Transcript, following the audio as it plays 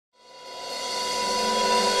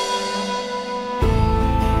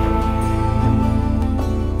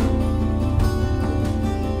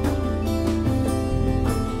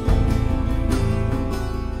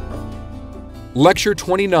Lecture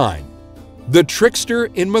 29, The Trickster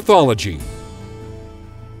in Mythology.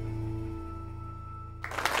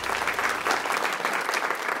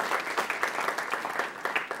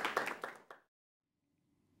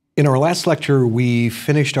 In our last lecture, we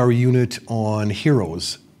finished our unit on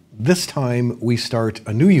heroes. This time, we start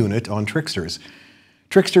a new unit on tricksters.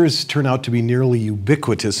 Tricksters turn out to be nearly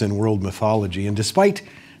ubiquitous in world mythology, and despite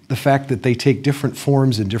the fact that they take different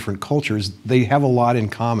forms in different cultures, they have a lot in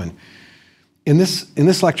common. In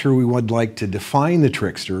this lecture, we would like to define the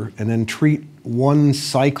trickster and then treat one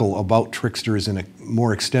cycle about tricksters in a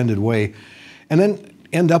more extended way, and then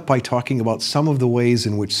end up by talking about some of the ways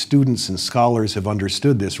in which students and scholars have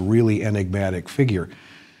understood this really enigmatic figure.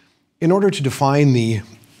 In order to define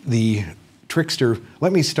the trickster,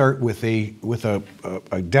 let me start with a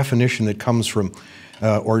definition that comes from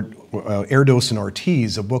Erdos and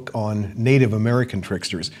Ortiz, a book on Native American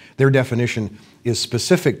tricksters. Their definition is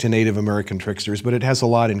specific to Native American tricksters, but it has a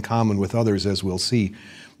lot in common with others, as we'll see.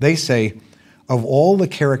 They say, of all the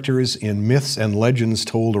characters in myths and legends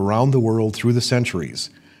told around the world through the centuries,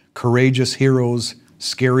 courageous heroes,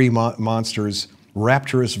 scary monsters,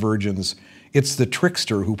 rapturous virgins, it's the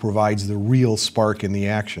trickster who provides the real spark in the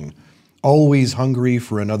action. Always hungry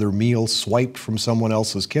for another meal swiped from someone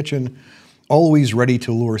else's kitchen, always ready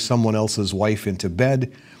to lure someone else's wife into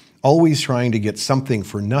bed, always trying to get something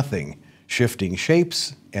for nothing, shifting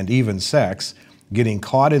shapes and even sex, getting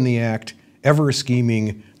caught in the act, ever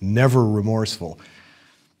scheming, never remorseful.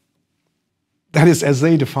 That is, as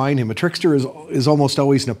they define him, a trickster is almost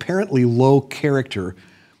always an apparently low character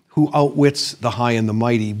who outwits the high and the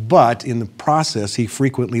mighty, but in the process he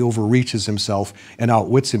frequently overreaches himself and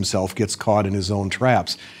outwits himself, gets caught in his own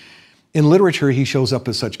traps. In literature, he shows up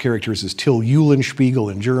as such characters as Till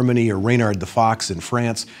Eulenspiegel in Germany or Reynard the Fox in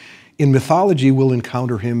France. In mythology, we'll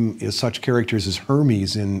encounter him as such characters as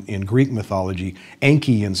Hermes in Greek mythology,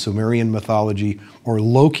 Enki in Sumerian mythology, or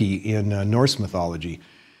Loki in Norse mythology.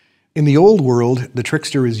 In the old world, the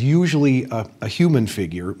trickster is usually a human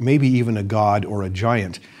figure, maybe even a god or a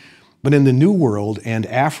giant. But in the New World and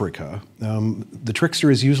Africa, the trickster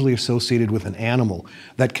is usually associated with an animal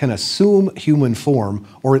that can assume human form,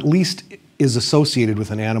 or at least is associated with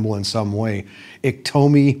an animal in some way.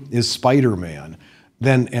 Iktomi is Spider-Man.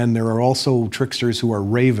 And there are also tricksters who are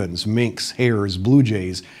ravens, minks, hares, blue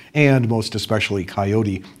jays, and most especially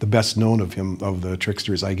coyote, the best known of the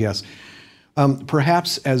tricksters, I guess.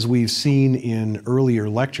 Perhaps, as we've seen in earlier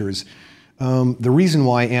lectures, the reason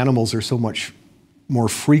why animals are so much more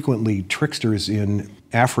frequently tricksters in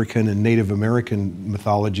African and Native American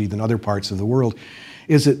mythology than other parts of the world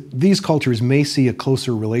is that these cultures may see a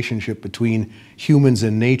closer relationship between humans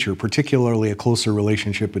and nature, particularly a closer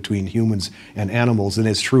relationship between humans and animals than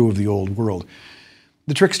is true of the old world.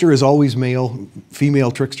 The trickster is always male.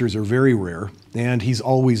 Female tricksters are very rare, and he's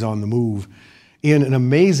always on the move. In an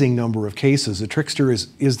amazing number of cases, the trickster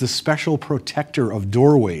is the special protector of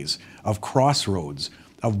doorways, of crossroads,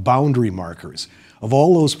 of boundary markers, of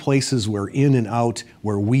all those places where in and out,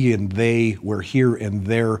 where we and they, where here and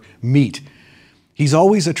there meet. He's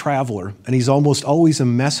always a traveler, and he's almost always a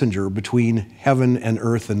messenger between heaven and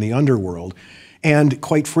earth and the underworld. And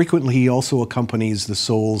quite frequently, he also accompanies the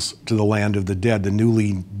souls to the land of the dead. The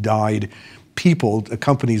newly died people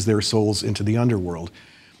accompanies their souls into the underworld.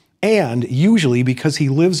 And usually, because he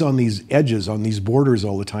lives on these edges, on these borders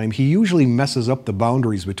all the time, he usually messes up the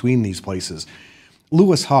boundaries between these places.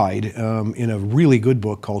 Lewis Hyde, in a really good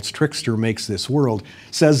book called Trickster Makes This World,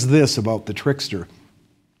 says this about the trickster.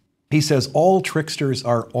 He says, all tricksters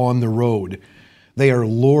are on the road. They are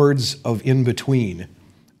lords of in-between.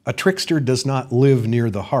 A trickster does not live near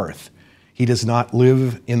the hearth. He does not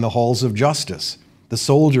live in the halls of justice, the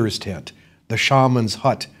soldier's tent, the shaman's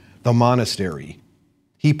hut, the monastery.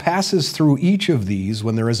 He passes through each of these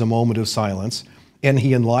when there is a moment of silence, and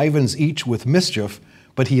he enlivens each with mischief,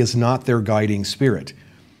 but he is not their guiding spirit.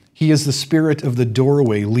 He is the spirit of the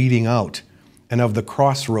doorway leading out, and of the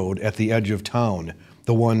crossroad at the edge of town,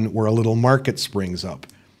 the one where a little market springs up.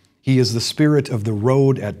 He is the spirit of the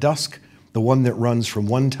road at dusk, the one that runs from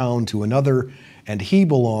one town to another, and he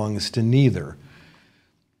belongs to neither.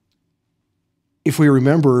 If we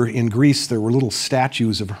remember, in Greece, there were little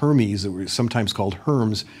statues of Hermes that were sometimes called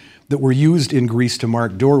herms that were used in Greece to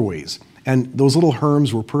mark doorways. And those little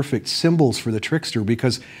herms were perfect symbols for the trickster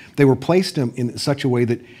because they were placed in such a way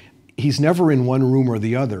that he's never in one room or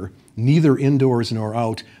the other, neither indoors nor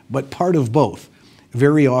out, but part of both,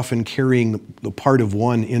 very often carrying the part of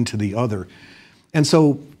one into the other. And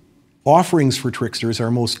so offerings for tricksters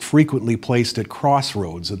are most frequently placed at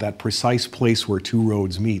crossroads, at that precise place where two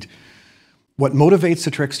roads meet. What motivates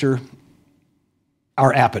the trickster?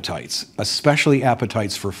 our appetites, especially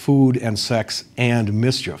appetites for food and sex and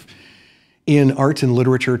mischief. In art and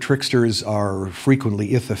literature, tricksters are frequently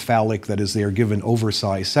ithyphallic, that is, they are given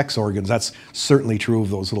oversized sex organs. That's certainly true of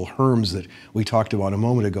those little herms that we talked about a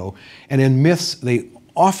moment ago. And in myths, they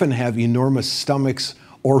often have enormous stomachs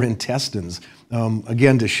or intestines,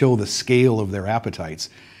 again, to show the scale of their appetites.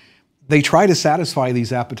 They try to satisfy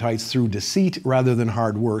these appetites through deceit rather than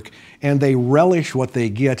hard work, and they relish what they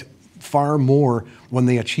get far more when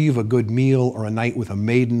they achieve a good meal or a night with a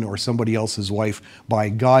maiden or somebody else's wife by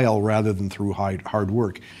guile rather than through hard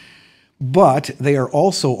work. But they are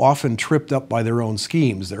also often tripped up by their own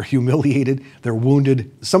schemes. They're humiliated, they're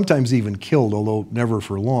wounded, sometimes even killed, although never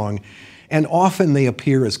for long. And often they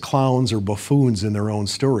appear as clowns or buffoons in their own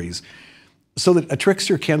stories. So that a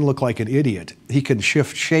trickster can look like an idiot. He can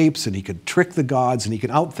shift shapes and he can trick the gods and he can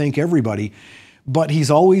outthink everybody, but he's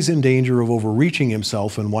always in danger of overreaching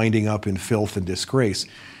himself and winding up in filth and disgrace.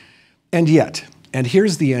 And yet, and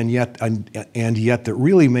here's the and yet that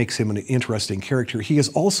really makes him an interesting character, he is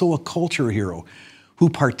also a culture hero who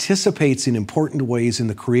participates in important ways in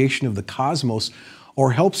the creation of the cosmos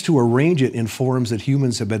or helps to arrange it in forms that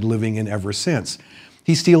humans have been living in ever since.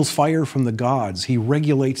 He steals fire from the gods. He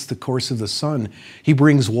regulates the course of the sun. He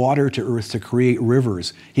brings water to earth to create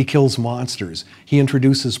rivers. He kills monsters. He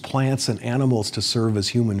introduces plants and animals to serve as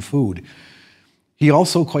human food. He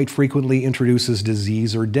also quite frequently introduces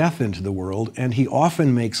disease or death into the world, and he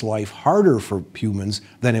often makes life harder for humans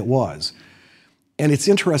than it was. And it's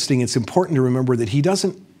interesting, it's important to remember that he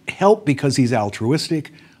doesn't help because he's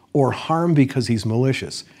altruistic or harm because he's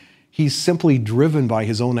malicious. He's simply driven by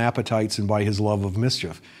his own appetites and by his love of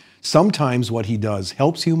mischief. Sometimes what he does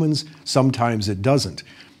helps humans, sometimes it doesn't.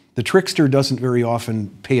 The trickster doesn't very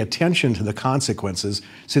often pay attention to the consequences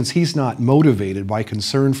since he's not motivated by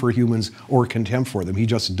concern for humans or contempt for them. He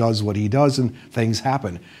just does what he does and things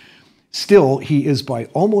happen. Still, he is by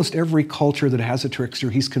almost every culture that has a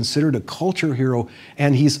trickster, he's considered a culture hero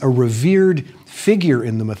and he's a revered figure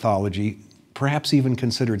in the mythology, perhaps even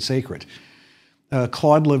considered sacred.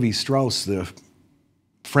 Claude Lévi-Strauss, the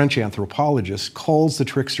French anthropologist, calls the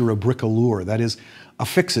trickster a bricoleur, that is, a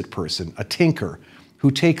fix-it person, a tinker,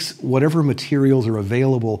 who takes whatever materials are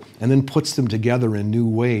available and then puts them together in new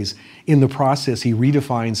ways. In the process, he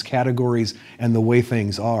redefines categories and the way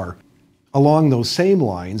things are. Along those same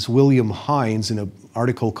lines, William Hines, in an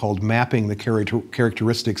article called Mapping the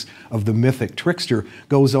Characteristics of the Mythic Trickster,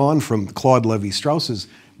 goes on from Claude Lévi-Strauss's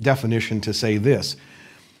definition to say this: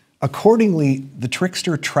 accordingly, the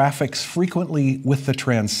trickster traffics frequently with the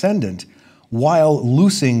transcendent while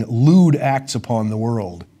loosing lewd acts upon the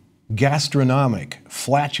world. Gastronomic,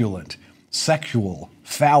 flatulent, sexual,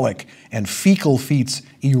 phallic, and fecal feats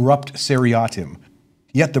erupt seriatim.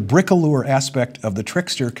 Yet the bricoleur aspect of the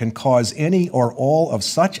trickster can cause any or all of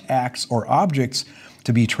such acts or objects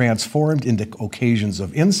to be transformed into occasions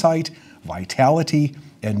of insight, vitality,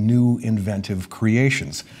 and new inventive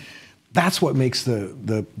creations. That's what makes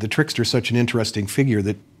the trickster such an interesting figure,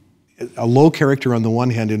 that a low character on the one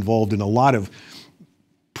hand involved in a lot of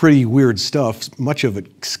pretty weird stuff, much of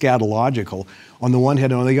it scatological on the one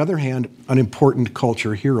hand, and on the other hand, an important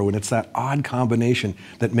culture hero, and it's that odd combination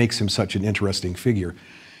that makes him such an interesting figure.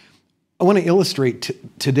 I want to illustrate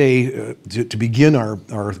today, to begin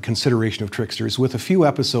our consideration of tricksters, with a few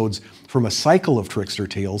episodes from a cycle of trickster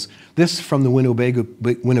tales, this from the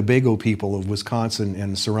Winnebago people of Wisconsin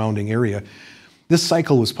and surrounding area. This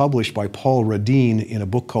cycle was published by Paul Radine in a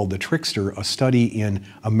book called The Trickster, a study in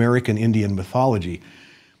American Indian mythology.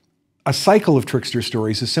 A cycle of trickster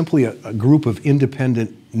stories is simply a group of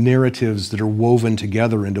independent narratives that are woven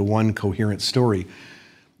together into one coherent story.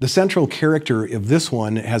 The central character of this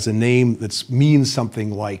one has a name that means something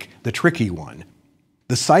like the tricky one.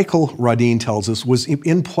 The cycle, Radine tells us, was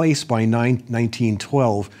in place by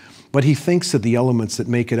 1912, but he thinks that the elements that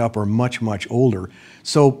make it up are much, much older.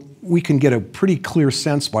 So we can get a pretty clear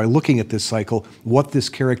sense by looking at this cycle what this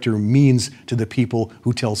character means to the people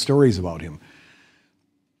who tell stories about him.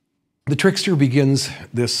 The trickster begins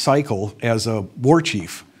this cycle as a war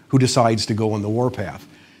chief who decides to go on the warpath.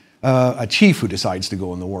 A chief who decides to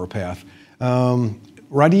go on the warpath.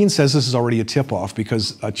 Radine says this is already a tip-off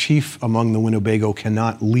because a chief among the Winnebago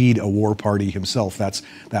cannot lead a war party himself.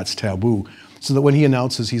 That's taboo. So that when he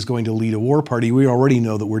announces he's going to lead a war party, we already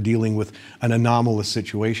know that we're dealing with an anomalous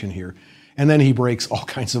situation here. And then he breaks all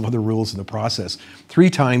kinds of other rules in the process. 3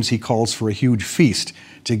 times he calls for a huge feast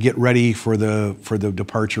to get ready for the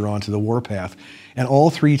departure onto the warpath. And all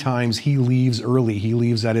 3 times he leaves early. He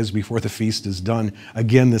leaves, that is, before the feast is done.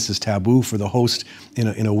 Again, this is taboo for the host in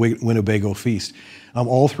a Winnebago feast.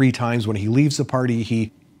 All 3 times when he leaves the party,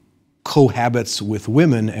 he cohabits with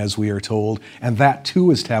women, as we are told, and that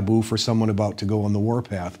too is taboo for someone about to go on the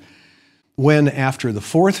warpath. When, after the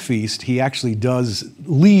fourth feast, he actually does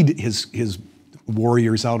lead his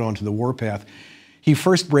warriors out onto the warpath, he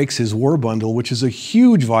first breaks his war bundle, which is a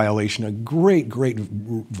huge violation, a great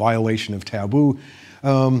violation of taboo.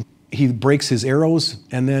 He breaks his arrows,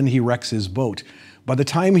 and then he wrecks his boat. By the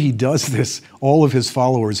time he does this, all of his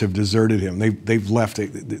followers have deserted him. They've left.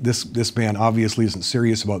 This man obviously isn't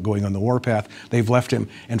serious about going on the warpath. They've left him,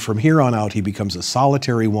 and from here on out, he becomes a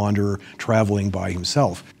solitary wanderer traveling by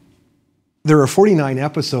himself. There are 49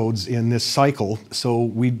 episodes in this cycle, so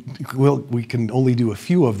we can only do a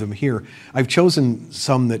few of them here. I've chosen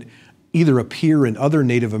some that either appear in other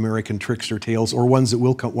Native American trickster tales or ones that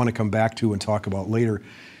we'll want to come back to and talk about later.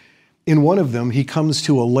 In one of them, he comes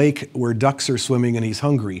to a lake where ducks are swimming and he's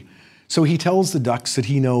hungry. So he tells the ducks that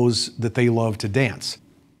he knows that they love to dance.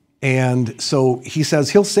 And so he says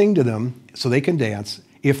he'll sing to them so they can dance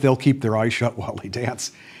if they'll keep their eyes shut while they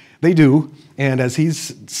dance. They do, and as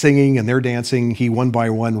he's singing and they're dancing, he one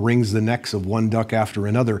by one wrings the necks of one duck after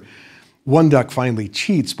another. One duck finally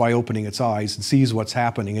cheats by opening its eyes and sees what's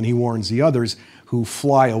happening, and he warns the others, who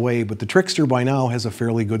fly away, but the trickster by now has a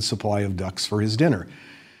fairly good supply of ducks for his dinner.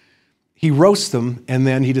 He roasts them, and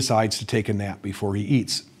then he decides to take a nap before he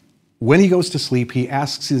eats. When he goes to sleep, he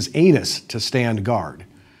asks his anus to stand guard,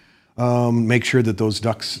 make sure that those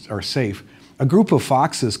ducks are safe. A group of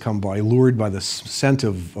foxes come by, lured by the scent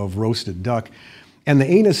of roasted duck, and the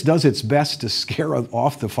anus does its best to scare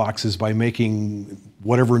off the foxes by making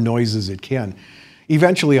whatever noises it can.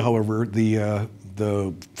 Eventually, however,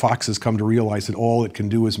 the foxes come to realize that all it can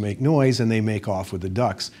do is make noise, and they make off with the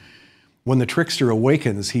ducks. When the trickster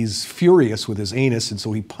awakens, he's furious with his anus, and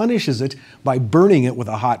so he punishes it by burning it with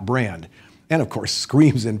a hot brand, and of course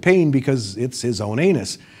screams in pain because it's his own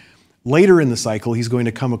anus. Later in the cycle, he's going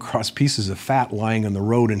to come across pieces of fat lying on the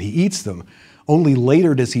road, and he eats them. Only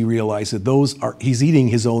later does he realize that he's eating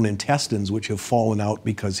his own intestines, which have fallen out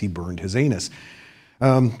because he burned his anus.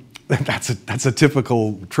 That's a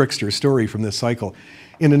typical trickster story from this cycle.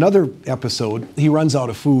 In another episode, he runs out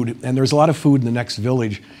of food, and there's a lot of food in the next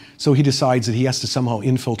village, so he decides that he has to somehow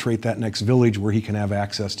infiltrate that next village where he can have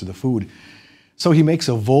access to the food. So he makes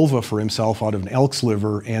a vulva for himself out of an elk's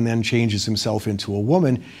liver and then changes himself into a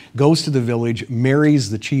woman, goes to the village, marries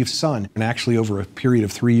the chief's son, and actually over a period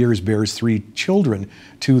of 3 years bears 3 children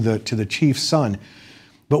to the chief's son.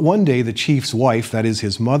 But one day the chief's wife, that is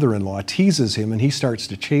his mother-in-law, teases him and he starts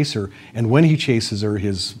to chase her, and when he chases her,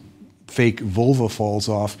 his fake vulva falls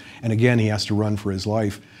off, and again he has to run for his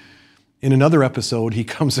life. In another episode, he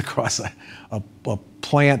comes across a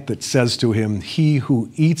plant that says to him, "He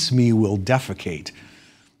who eats me will defecate."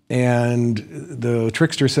 And the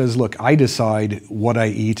trickster says, "Look, I decide what I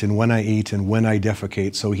eat and when I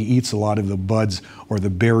defecate." So he eats a lot of the buds or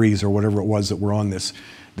the berries or whatever it was that were on this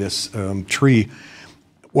tree.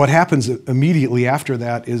 What happens immediately after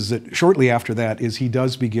that is that, shortly after that, is he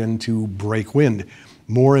does begin to break wind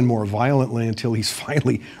more and more violently until he's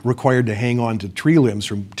finally required to hang on to tree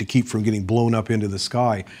limbs to keep from getting blown up into the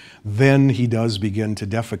sky. Then he does begin to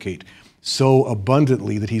defecate so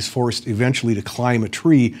abundantly that he's forced eventually to climb a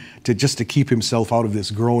tree just to keep himself out of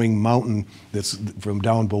this growing mountain that's from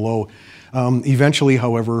down below. Eventually,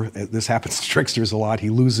 however, this happens to tricksters a lot, he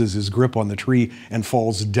loses his grip on the tree and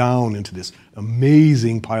falls down into this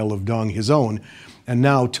amazing pile of dung, his own. And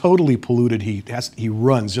now, totally polluted, he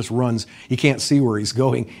runs. He can't see where he's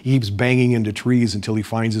going. He keeps banging into trees until he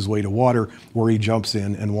finds his way to water, where he jumps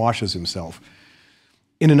in and washes himself.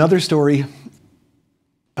 In another story,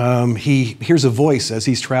 he hears a voice as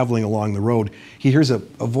he's traveling along the road. He hears a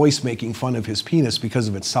voice making fun of his penis because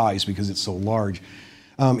of its size, because it's so large.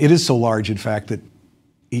 It is so large, in fact, that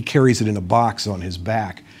he carries it in a box on his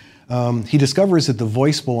back. He discovers that the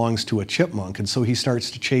voice belongs to a chipmunk, and so he starts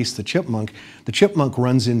to chase the chipmunk. The chipmunk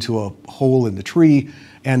runs into a hole in the tree,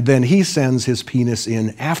 and then he sends his penis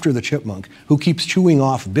in after the chipmunk, who keeps chewing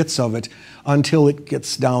off bits of it until it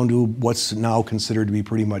gets down to what's now considered to be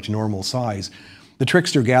pretty much normal size. The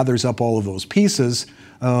trickster gathers up all of those pieces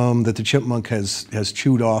that the chipmunk has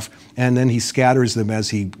chewed off, and then he scatters them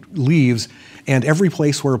as he leaves, and every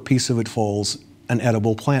place where a piece of it falls, an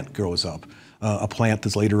edible plant grows up. A plant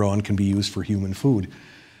that later on can be used for human food.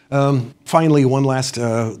 Finally, one last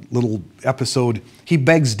little episode. He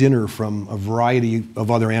begs dinner from a variety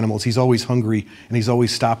of other animals. He's always hungry, and he's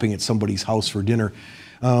always stopping at somebody's house for dinner.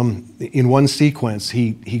 In one sequence,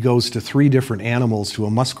 he goes to 3 different animals, to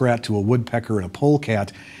a muskrat, to a woodpecker, and a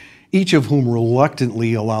polecat, each of whom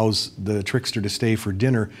reluctantly allows the trickster to stay for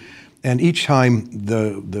dinner. And each time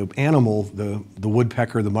the animal, the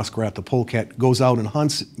woodpecker, the muskrat, the polecat, goes out and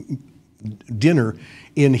hunts, dinner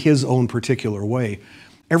in his own particular way.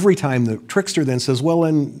 Every time the trickster then says, well,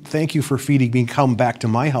 and thank you for feeding me, come back to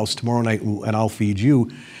my house tomorrow night and I'll feed you.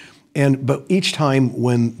 But each time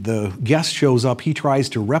when the guest shows up, he tries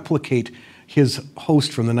to replicate his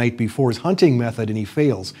host from the night before's hunting method, and he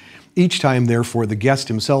fails. Each time, therefore, the guest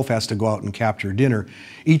himself has to go out and capture dinner.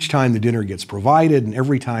 Each time the dinner gets provided, and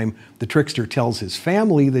every time the trickster tells his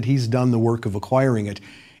family that he's done the work of acquiring it,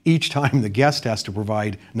 each time the guest has to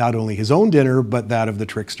provide not only his own dinner, but that of the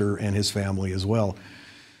trickster and his family as well.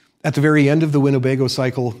 At the very end of the Winnebago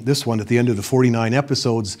cycle, this one, at the end of the 49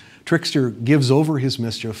 episodes, Trickster gives over his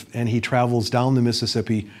mischief and he travels down the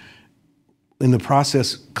Mississippi, in the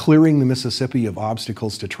process clearing the Mississippi of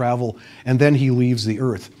obstacles to travel, and then he leaves the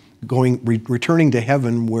earth, returning to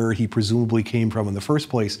heaven where he presumably came from in the first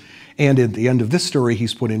place, and at the end of this story,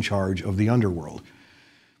 he's put in charge of the underworld.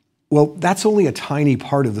 Well, that's only a tiny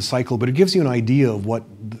part of the cycle, but it gives you an idea of what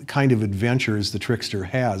kind of adventures the Trickster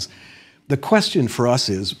has. The question for us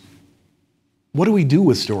is, what do we do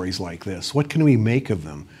with stories like this? What can we make of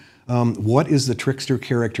them? What is the Trickster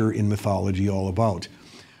character in mythology all about?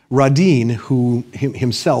 Radin, who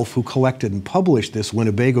himself collected and published this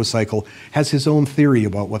Winnebago cycle, has his own theory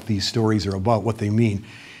about what these stories are about, what they mean.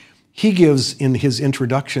 He gives, in his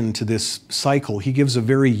introduction to this cycle, he gives a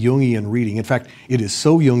very Jungian reading. In fact, it is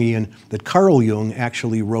so Jungian that Carl Jung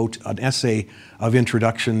actually wrote an essay of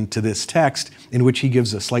introduction to this text in which he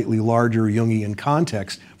gives a slightly larger Jungian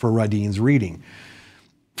context for Radin's reading.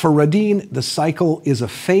 For Radin, the cycle is a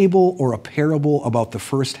fable or a parable about the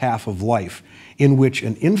first half of life, in which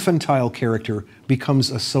an infantile character becomes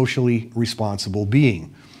a socially responsible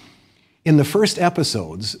being. In the first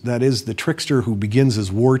episodes, that is, the trickster who begins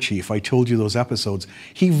as war chief, I told you those episodes,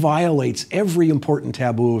 he violates every important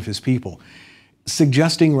taboo of his people,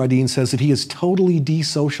 suggesting, Radin says, that he is totally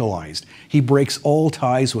desocialized. He breaks all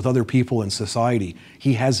ties with other people in society.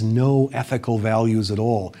 He has no ethical values at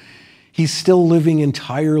all. He's still living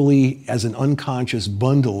entirely as an unconscious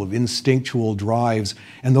bundle of instinctual drives,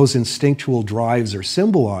 and those instinctual drives are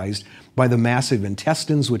symbolized by the massive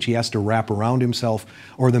intestines, which he has to wrap around himself,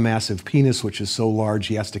 or the massive penis, which is so large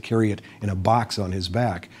he has to carry it in a box on his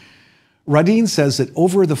back. Radin says that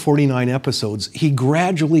over the 49 episodes, he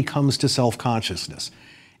gradually comes to self-consciousness.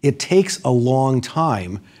 It takes a long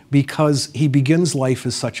time because he begins life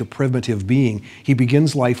as such a primitive being. He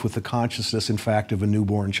begins life with the consciousness, in fact, of a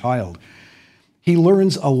newborn child. He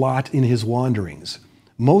learns a lot in his wanderings.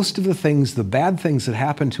 Most of the things, the bad things that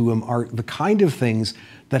happen to him, are the kind of things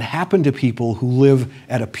that happen to people who live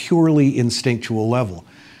at a purely instinctual level.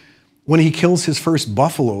 When he kills his first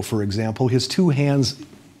buffalo, for example, his two hands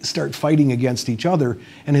start fighting against each other,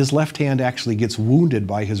 and his left hand actually gets wounded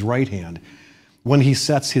by his right hand. When he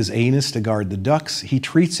sets his anus to guard the ducks, he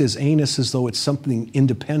treats his anus as though it's something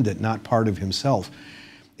independent, not part of himself.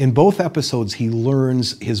 In both episodes, he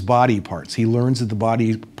learns his body parts. He learns that the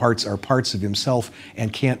body parts are parts of himself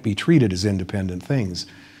and can't be treated as independent things.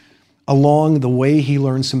 Along the way, he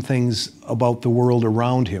learns some things about the world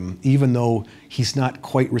around him, even though he's not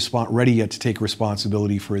quite ready yet to take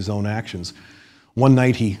responsibility for his own actions. One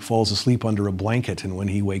night he falls asleep under a blanket, and when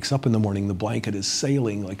he wakes up in the morning, the blanket is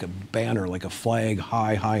sailing like a banner, like a flag,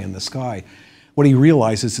 high, high in the sky. What he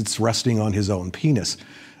realizes, it's resting on his own penis.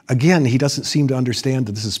 Again, he doesn't seem to understand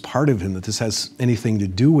that this is part of him, that this has anything to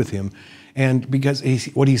do with him. And because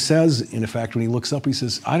what he says, in effect, when he looks up, he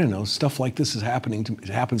says, I don't know, stuff like this is happening it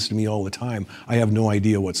happens to me all the time. I have no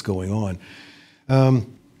idea what's going on.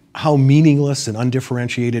 How meaningless and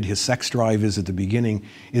undifferentiated his sex drive is at the beginning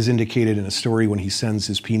is indicated in a story when he sends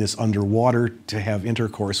his penis underwater to have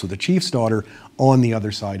intercourse with a chief's daughter on the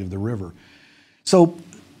other side of the river. So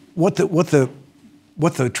what the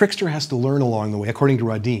trickster has to learn along the way, according to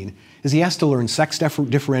Radin, is he has to learn sex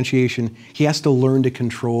differentiation. He has to learn to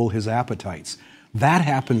control his appetites. That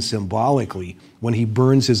happens symbolically when he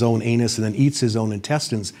burns his own anus and then eats his own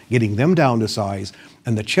intestines, getting them down to size,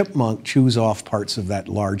 and the chipmunk chews off parts of that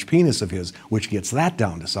large penis of his, which gets that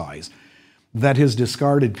down to size. That his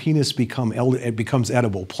discarded penis becomes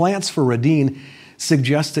edible. Plants, for Radin,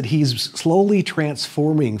 suggest that he's slowly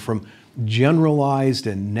transforming from generalized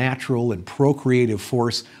and natural and procreative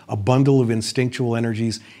force, a bundle of instinctual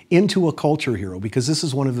energies, into a culture hero, because this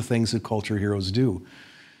is one of the things that culture heroes do.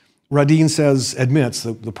 Radin admits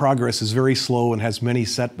that the progress is very slow and has many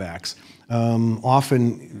setbacks.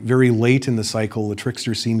 Often, very late in the cycle, the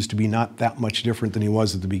trickster seems to be not that much different than he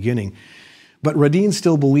was at the beginning. But Radin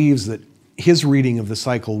still believes that his reading of the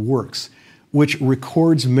cycle works. which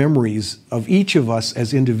records memories of each of us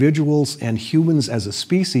as individuals and humans as a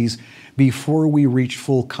species before we reach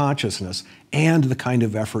full consciousness, and the kind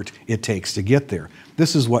of effort it takes to get there.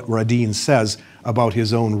 This is what Radin says about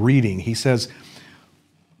his own reading. He says,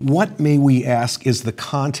 "What, may we ask, is the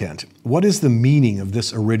content? What is the meaning of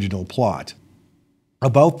this original plot?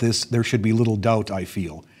 About this, there should be little doubt, I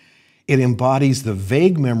feel. It embodies the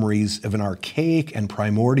vague memories of an archaic and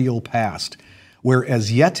primordial past, where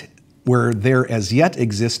there as yet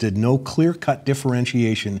existed no clear-cut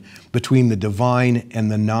differentiation between the divine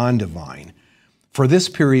and the non-divine. For this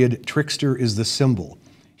period, Trickster is the symbol.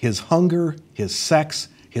 His hunger, his sex,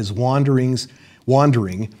 his wandering,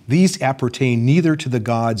 these appertain neither to the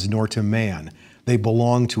gods nor to man. They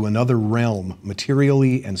belong to another realm,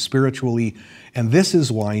 materially and spiritually, and this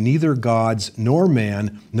is why neither gods nor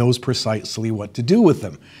man knows precisely what to do with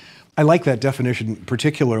them." I like that definition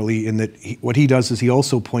particularly in that what he does is he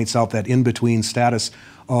also points out that in-between status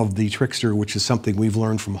of the trickster, which is something we've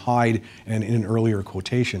learned from Hyde and in an earlier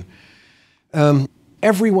quotation.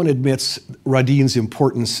 Everyone admits Radin's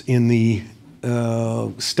importance in the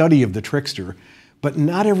study of the trickster, but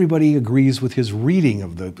not everybody agrees with his reading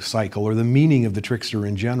of the cycle or the meaning of the trickster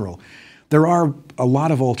in general. There are a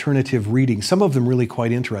lot of alternative readings, some of them really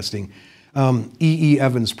quite interesting. E.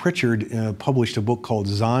 Evans Pritchard published a book called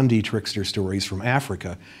Zandi Trickster Stories from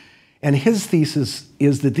Africa, and his thesis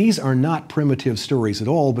is that these are not primitive stories at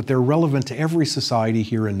all, but they're relevant to every society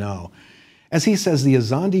here and now. As he says, the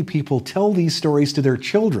Azandi people tell these stories to their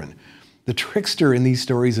children. The trickster in these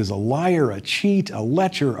stories is a liar, a cheat, a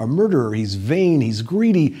lecher, a murderer. He's vain, he's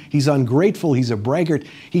greedy, he's ungrateful, he's a braggart.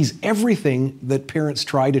 He's everything that parents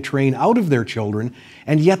try to train out of their children,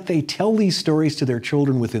 and yet they tell these stories to their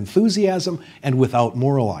children with enthusiasm and without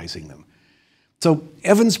moralizing them. So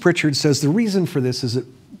Evans Pritchard says the reason for this is that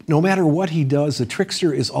no matter what he does, the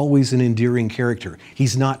trickster is always an endearing character.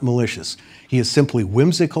 He's not malicious. He is simply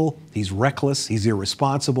whimsical, he's reckless, he's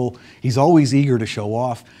irresponsible, he's always eager to show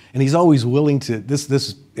off, and he's always willing to,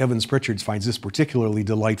 this Evans Pritchard finds this particularly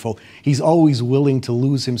delightful, he's always willing to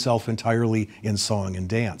lose himself entirely in song and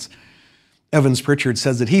dance. Evans Pritchard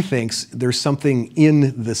says that he thinks there's something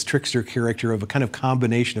in this trickster character of a kind of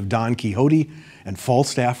combination of Don Quixote and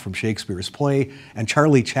Falstaff from Shakespeare's play and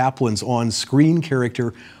Charlie Chaplin's on-screen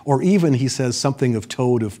character, or even, he says, something of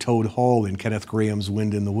Toad Hall in Kenneth Grahame's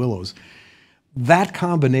Wind in the Willows. That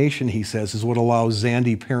combination, he says, is what allows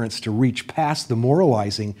Zandi parents to reach past the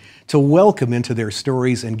moralizing to welcome into their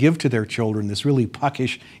stories and give to their children this really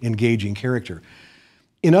puckish, engaging character.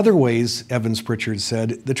 In other ways, Evans Pritchard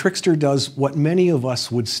said, the trickster does what many of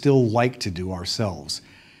us would still like to do ourselves.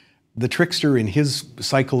 The trickster in his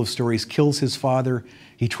cycle of stories kills his father,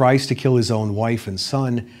 he tries to kill his own wife and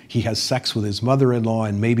son, he has sex with his mother-in-law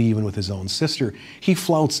and maybe even with his own sister. He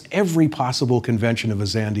flouts every possible convention of a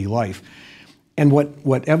Zandi life. And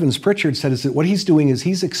what Evans Pritchard said is that what he's doing is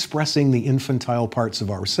he's expressing the infantile parts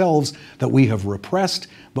of ourselves that we have repressed,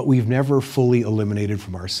 but we've never fully eliminated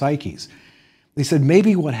from our psyches. He said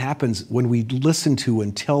maybe what happens when we listen to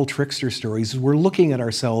and tell trickster stories is we're looking at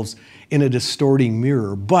ourselves in a distorting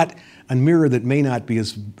mirror, but a mirror that may not be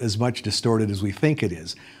as much distorted as we think it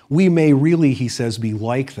is. We may really, he says, be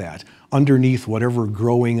like that underneath whatever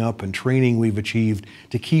growing up and training we've achieved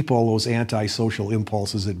to keep all those antisocial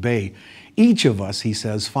impulses at bay. Each of us, he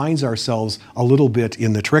says, finds ourselves a little bit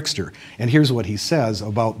in the trickster. And here's what he says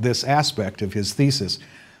about this aspect of his thesis.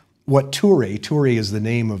 What Touré is the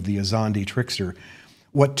name of the Azandi trickster,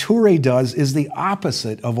 what Touré does is the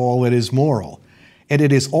opposite of all that is moral. And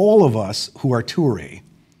it is all of us who are Touré.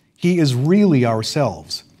 He is really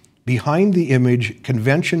ourselves. Behind the image,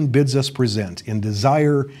 convention bids us present in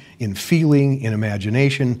desire, in feeling, in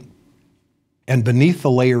imagination, and beneath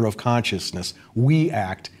the layer of consciousness, we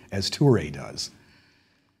act as Touré does.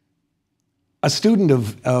 A student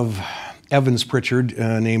of Evans Pritchard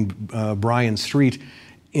named Brian Street,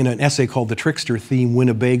 in an essay called The Trickster Theme,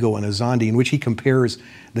 Winnebago and Azandi, in which he compares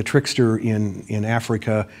the trickster in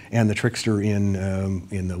Africa and the trickster in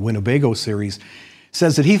the Winnebago series,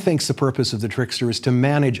 says that he thinks the purpose of the trickster is to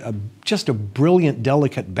manage just a brilliant,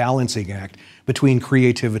 delicate balancing act between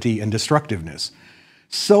creativity and destructiveness.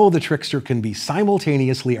 So the trickster can be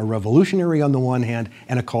simultaneously a revolutionary on the one hand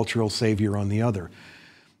and a cultural savior on the other.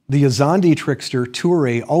 The Azandi trickster,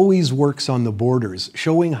 Touré, always works on the borders,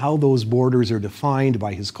 showing how those borders are defined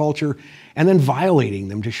by his culture and then violating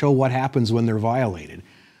them to show what happens when they're violated.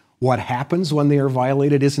 What happens when they are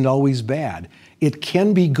violated isn't always bad. It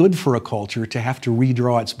can be good for a culture to have to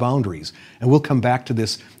redraw its boundaries. And we'll come back to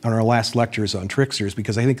this on our last lectures on tricksters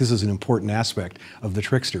because I think this is an important aspect of the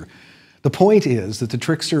trickster. The point is that the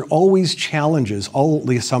trickster always challenges all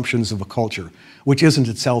the assumptions of a culture, which isn't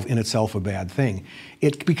in itself a bad thing.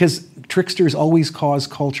 Because tricksters always cause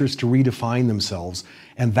cultures to redefine themselves,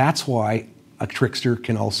 and that's why a trickster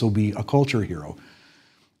can also be a culture hero.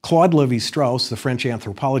 Claude Lévi-Strauss, the French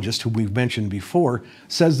anthropologist who we've mentioned before,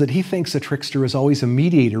 says that he thinks a trickster is always a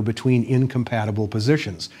mediator between incompatible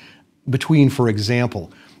positions. Between, for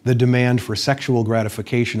example, the demand for sexual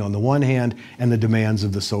gratification on the one hand and the demands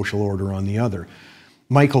of the social order on the other.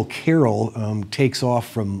 Michael Carroll takes off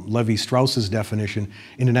from Levi-Strauss's definition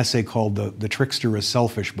in an essay called The Trickster is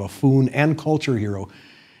Selfish, Buffoon, and Culture Hero.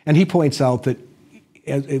 And he points out that,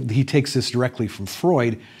 he takes this directly from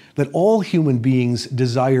Freud, that all human beings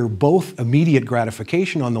desire both immediate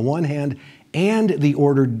gratification on the one hand and the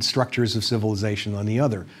ordered structures of civilization on the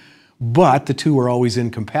other. But the two are always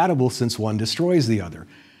incompatible since one destroys the other.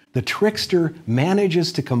 The trickster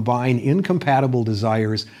manages to combine incompatible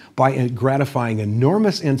desires by gratifying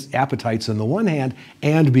enormous appetites on the one hand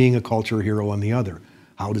and being a culture hero on the other.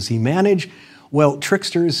 How does he manage? Well,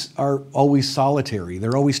 tricksters are always solitary.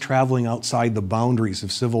 They're always traveling outside the boundaries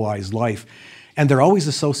of civilized life, and they're always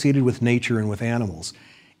associated with nature and with animals.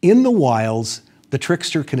 In the wilds, the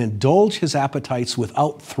trickster can indulge his appetites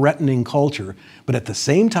without threatening culture, but at the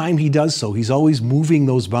same time he does so, he's always moving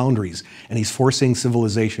those boundaries, and he's forcing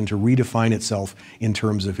civilization to redefine itself in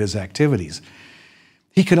terms of his activities.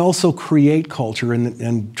 He can also create culture,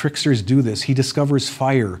 and tricksters do this. He discovers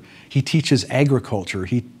fire. He teaches agriculture.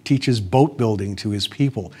 He teaches boat building to his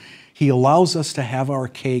people. He allows us to have our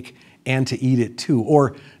cake and to eat it too,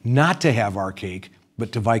 or not to have our cake,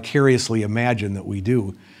 but to vicariously imagine that we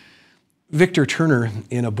do. Victor Turner,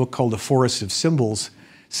 in a book called The Forest of Symbols,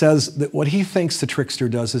 says that what he thinks the trickster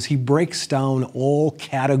does is he breaks down all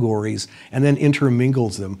categories and then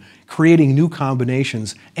intermingles them, creating new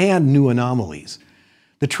combinations and new anomalies.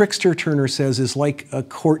 The trickster, Turner says, is like a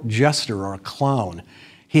court jester or a clown.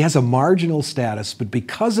 He has a marginal status, but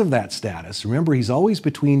because of that status, remember, he's always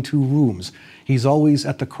between two rooms. He's always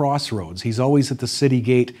at the crossroads. He's always at the city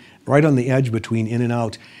gate, right on the edge between in and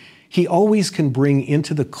out. He always can bring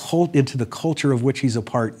into the culture of which he's a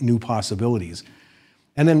part new possibilities.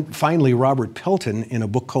 And then finally, Robert Pelton, in a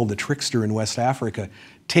book called The Trickster in West Africa,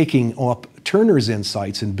 taking up Turner's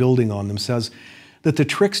insights and building on them, says that the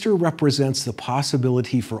trickster represents the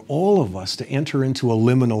possibility for all of us to enter into a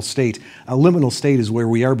liminal state. A liminal state is where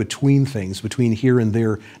we are between things, between here and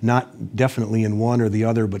there, not definitely in one or the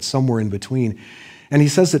other, but somewhere in between. And he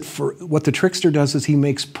says that what the trickster does is he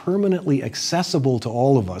makes permanently accessible to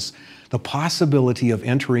all of us the possibility of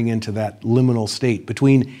entering into that liminal state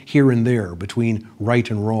between here and there, between right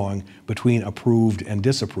and wrong, between approved and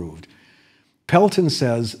disapproved. Pelton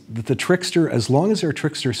says that the trickster, as long as there are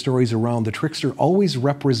trickster stories around, the trickster always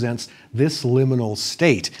represents this liminal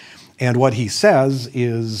state. And what he says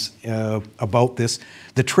is about this,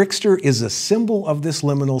 the trickster is a symbol of this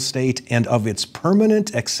liminal state and of its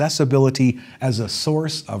permanent accessibility as a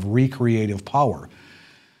source of recreative power.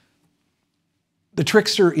 The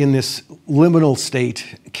trickster in this liminal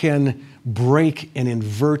state can break and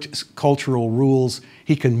invert cultural rules.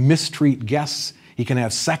 He can mistreat guests. He can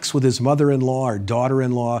have sex with his mother-in-law or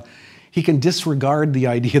daughter-in-law. He can disregard the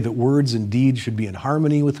idea that words and deeds should be in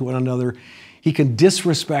harmony with one another. He can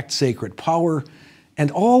disrespect sacred power.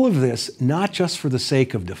 And all of this, not just for the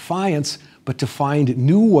sake of defiance, but to find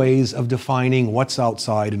new ways of defining what's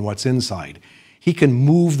outside and what's inside. He can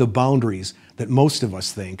move the boundaries that most of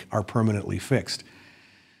us think are permanently fixed.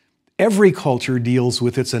 Every culture deals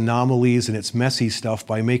with its anomalies and its messy stuff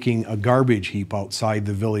by making a garbage heap outside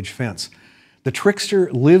the village fence. The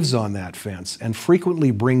trickster lives on that fence and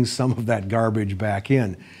frequently brings some of that garbage back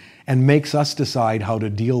in and makes us decide how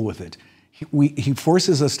to deal with it. He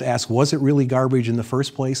forces us to ask, was it really garbage in the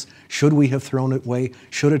first place? Should we have thrown it away?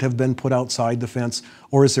 Should it have been put outside the fence?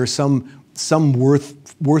 Or is there some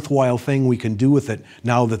worthwhile thing we can do with it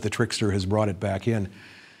now that the trickster has brought it back in?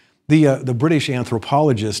 The British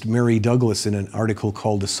anthropologist Mary Douglas, in an article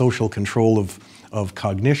called The Social Control of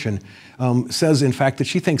Cognition, says, in fact, that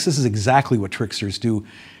she thinks this is exactly what tricksters do.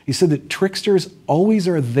 He said that tricksters always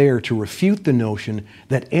are there to refute the notion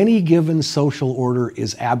that any given social order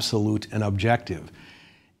is absolute and objective.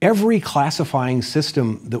 Every classifying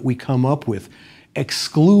system that we come up with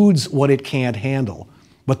excludes what it can't handle.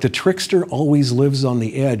 But the trickster always lives on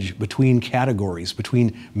the edge between categories,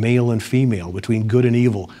 between male and female, between good and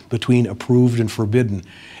evil, between approved and forbidden.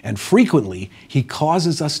 And frequently, he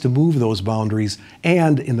causes us to move those boundaries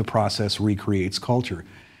and, in the process, recreates culture.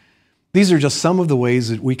 These are just some of the ways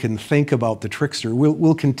that we can think about the trickster.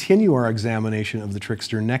 We'll continue our examination of the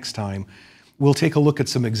trickster next time. We'll take a look at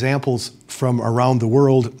some examples from around the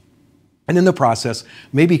world And in the process,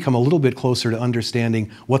 maybe come a little bit closer to understanding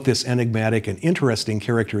what this enigmatic and interesting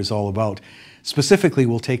character is all about. Specifically,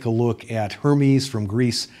 we'll take a look at Hermes from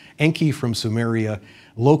Greece, Enki from Sumeria,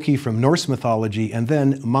 Loki from Norse mythology, and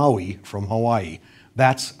then Maui from Hawaii.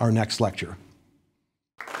 That's our next lecture.